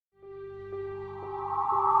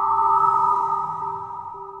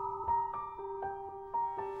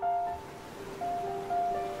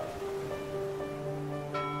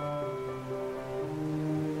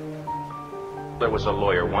There was a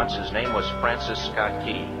lawyer once. His name was Francis Scott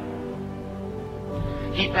Key.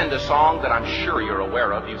 He penned a song that I'm sure you're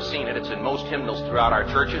aware of. You've seen it. It's in most hymnals throughout our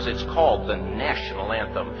churches. It's called the national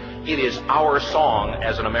anthem. It is our song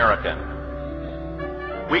as an American.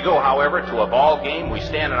 We go, however, to a ball game. We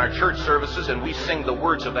stand in our church services and we sing the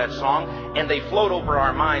words of that song, and they float over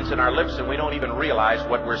our minds and our lips, and we don't even realize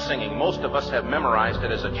what we're singing. Most of us have memorized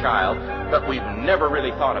it as a child, but we've never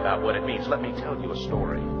really thought about what it means. Let me tell you a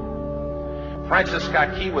story. Francis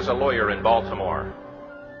Scott Key was a lawyer in Baltimore.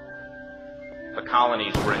 The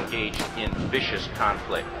colonies were engaged in vicious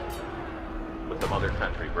conflict with the mother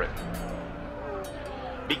country, Britain.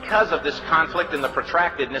 Because of this conflict and the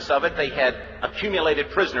protractedness of it, they had accumulated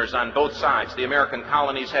prisoners on both sides. The American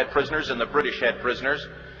colonies had prisoners and the British had prisoners.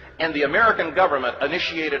 And the American government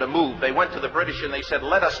initiated a move. They went to the British and they said,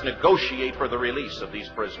 let us negotiate for the release of these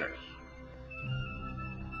prisoners.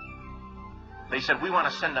 They said, we want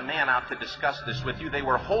to send a man out to discuss this with you. They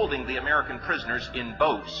were holding the American prisoners in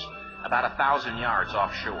boats about 1,000 yards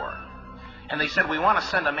offshore. And they said, we want to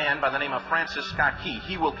send a man by the name of Francis Scott Key.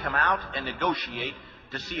 He will come out and negotiate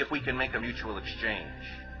to see if we can make a mutual exchange.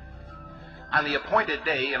 On the appointed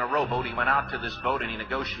day, in a rowboat, he went out to this boat and he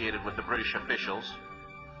negotiated with the British officials,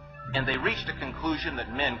 and they reached a conclusion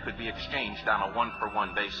that men could be exchanged on a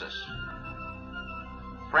one-for-one basis.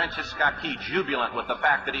 Francis Scott Key, jubilant with the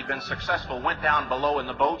fact that he'd been successful, went down below in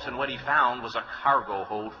the boats, and what he found was a cargo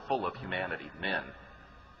hold full of humanity, men.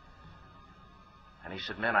 And he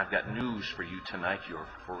said, men, I've got news for you tonight. You're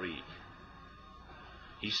free.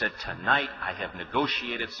 He said, tonight I have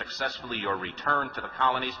negotiated successfully your return to the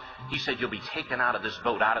colonies. He said, you'll be taken out of this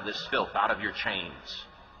boat, out of this filth, out of your chains.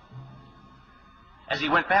 As he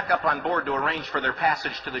went back up on board to arrange for their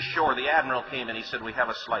passage to the shore, the admiral came and he said, we have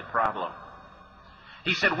a slight problem.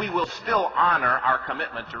 He said, we will still honor our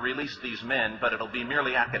commitment to release these men, but it'll be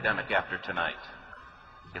merely academic after tonight.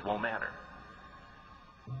 It won't matter.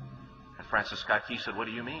 And Francis Scott Key said, what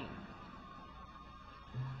do you mean?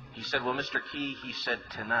 He said, well, Mr. Key, he said,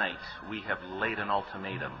 tonight we have laid an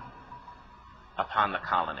ultimatum upon the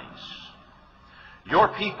colonies. Your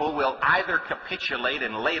people will either capitulate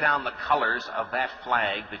and lay down the colors of that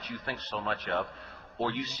flag that you think so much of,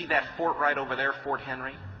 or you see that fort right over there, Fort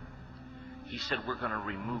Henry? He said, we're going to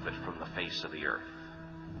remove it from the face of the earth.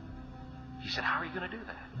 He said, how are you going to do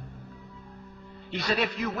that? He said,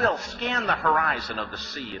 if you will, scan the horizon of the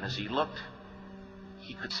sea. And as he looked,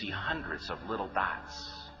 he could see hundreds of little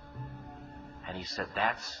dots. And he said,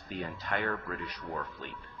 that's the entire British war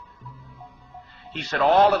fleet. He said,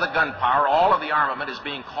 all of the gunpowder, all of the armament is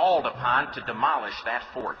being called upon to demolish that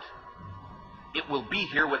fort. It will be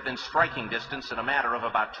here within striking distance in a matter of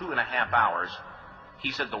about 2.5 hours.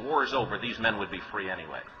 He said, the war is over. These men would be free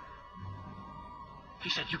anyway. He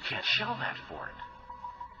said, you can't shell that fort.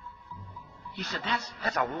 He said,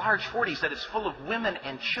 that's a large fort. He said, it's full of women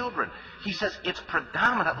and children. He says, it's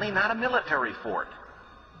predominantly not a military fort.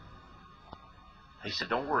 He said,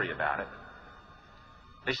 don't worry about it.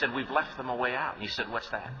 They said, we've left them a way out. And he said, what's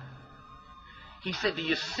that? He said, do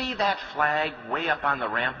you see that flag way up on the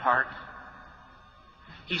rampart?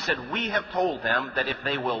 He said, we have told them that if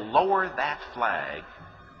they will lower that flag,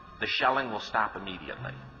 the shelling will stop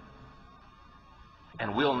immediately.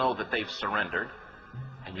 And we'll know that they've surrendered,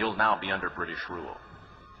 and you'll now be under British rule.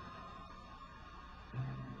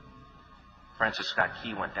 Francis Scott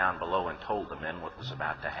Key went down below and told the men what was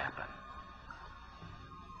about to happen.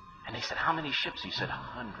 And they said, how many ships? He said,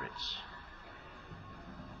 hundreds.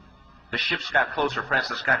 The ships got closer.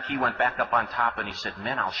 Francis Scott Key went back up on top and he said,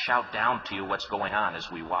 men, I'll shout down to you what's going on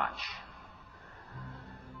as we watch.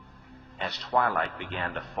 As twilight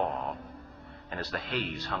began to fall, and as the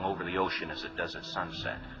haze hung over the ocean as it does at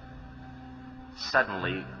sunset,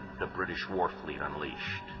 suddenly the British war fleet unleashed.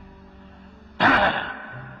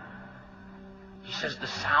 He says the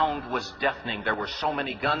sound was deafening. There were so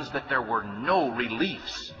many guns that there were no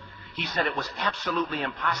reliefs. He said it was absolutely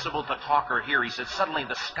impossible to talk or hear. He said suddenly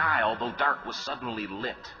the sky, although dark, was suddenly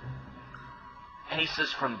lit. And he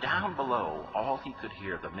says from down below, all he could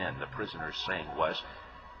hear the men, the prisoners, saying was,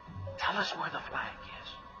 tell us where the flag is.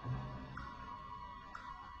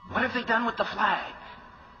 What have they done with the flag?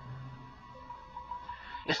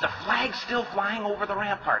 Is the flag still flying over the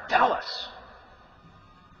rampart? Tell us.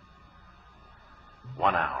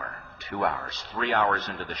 1 hour, 2 hours, 3 hours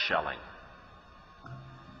into the shelling,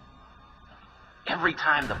 every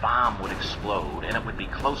time the bomb would explode and it would be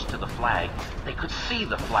close to the flag, they could see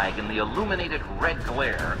the flag in the illuminated red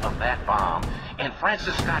glare of that bomb. And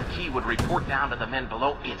Francis Scott Key would report down to the men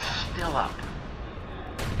below, it's still up.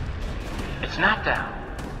 It's not down.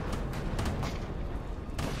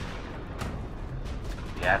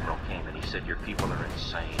 The admiral came and he said, your people are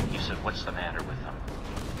insane. He said, what's the matter with them?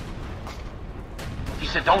 He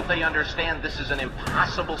said, don't they understand this is an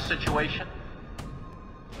impossible situation?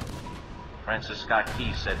 Francis Scott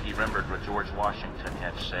Key said he remembered what George Washington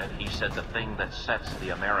had said. He said the thing that sets the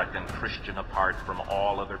American Christian apart from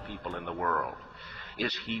all other people in the world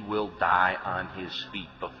is he will die on his feet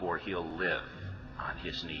before he'll live on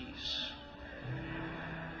his knees.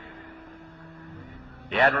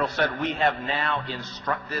 The Admiral said, we have now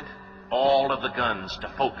instructed all of the guns to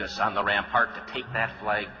focus on the rampart to take that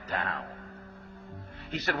flag down.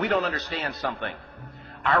 He said, we don't understand something.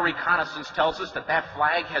 Our reconnaissance tells us that that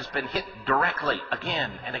flag has been hit directly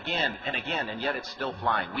again and again and again, and yet it's still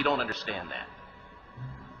flying. We don't understand that.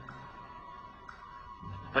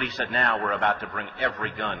 But he said, now we're about to bring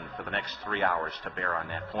every gun for the next 3 hours to bear on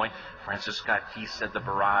that point. Francis Scott Key said the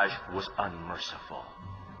barrage was unmerciful.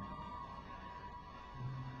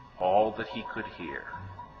 All that he could hear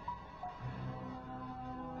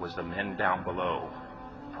was the men down below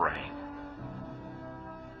praying.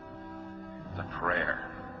 The prayer,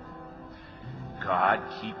 God,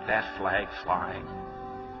 keep that flag flying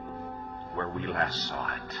where we last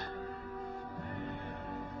saw it.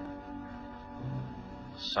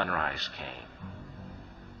 Sunrise came.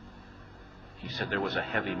 He said there was a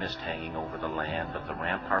heavy mist hanging over the land, but the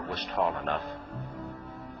rampart was tall enough.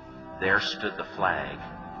 There stood the flag,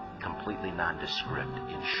 completely nondescript,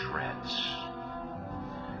 in shreds.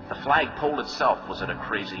 The flagpole itself was at a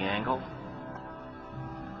crazy angle,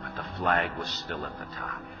 but the flag was still at the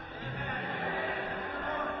top.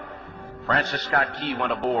 Francis Scott Key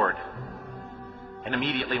went aboard and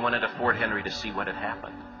immediately went into Fort Henry to see what had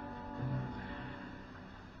happened.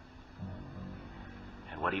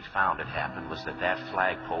 And what he'd found had happened was that that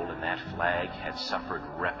flagpole and that flag had suffered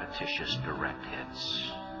repetitious direct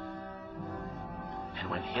hits. And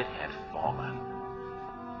when it had fallen,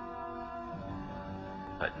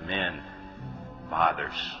 but men,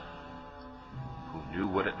 fathers, who knew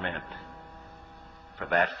what it meant for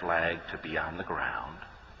that flag to be on the ground,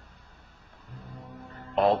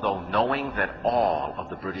 although knowing that all of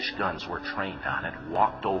the British guns were trained on it,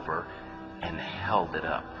 walked over and held it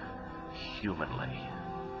up humanly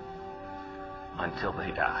until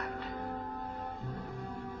they died.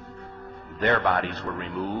 Their bodies were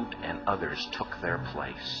removed and others took their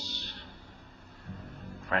place.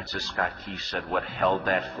 Francis Scott Key said what held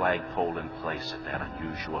that flagpole in place at that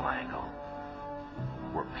unusual angle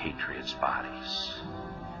were patriots' bodies.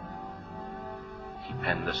 He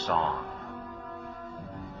penned the song,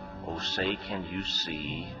 "Oh, say can you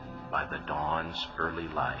see by the dawn's early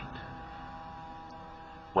light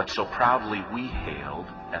what so proudly we hailed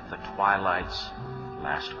at the twilight's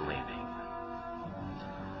last gleaming?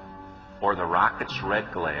 O'er the rocket's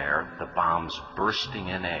red glare, the bombs bursting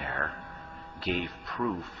in air, gave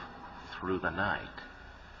proof through the night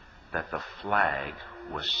that the flag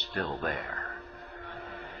was still there.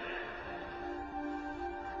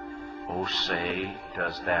 Oh, say,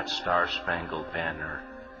 does that star-spangled banner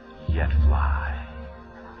yet fly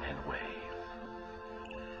and wave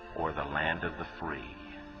o'er the land of the free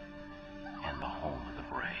and the home of the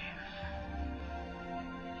brave?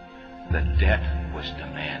 The debt was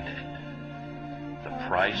demanded. The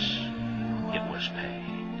price, it was paid.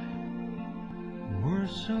 We're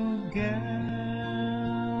so gallantly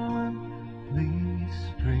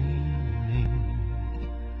streaming,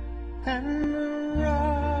 and the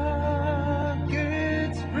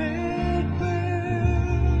rockets break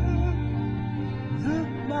through, the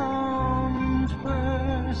bombs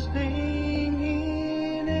bursting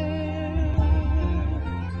in air,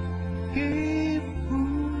 gave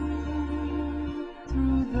proof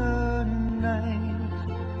through the night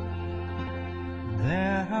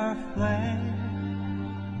that our flag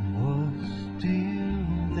was still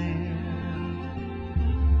there.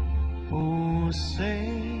 Oh,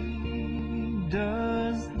 say,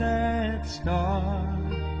 does that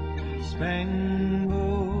star-spangled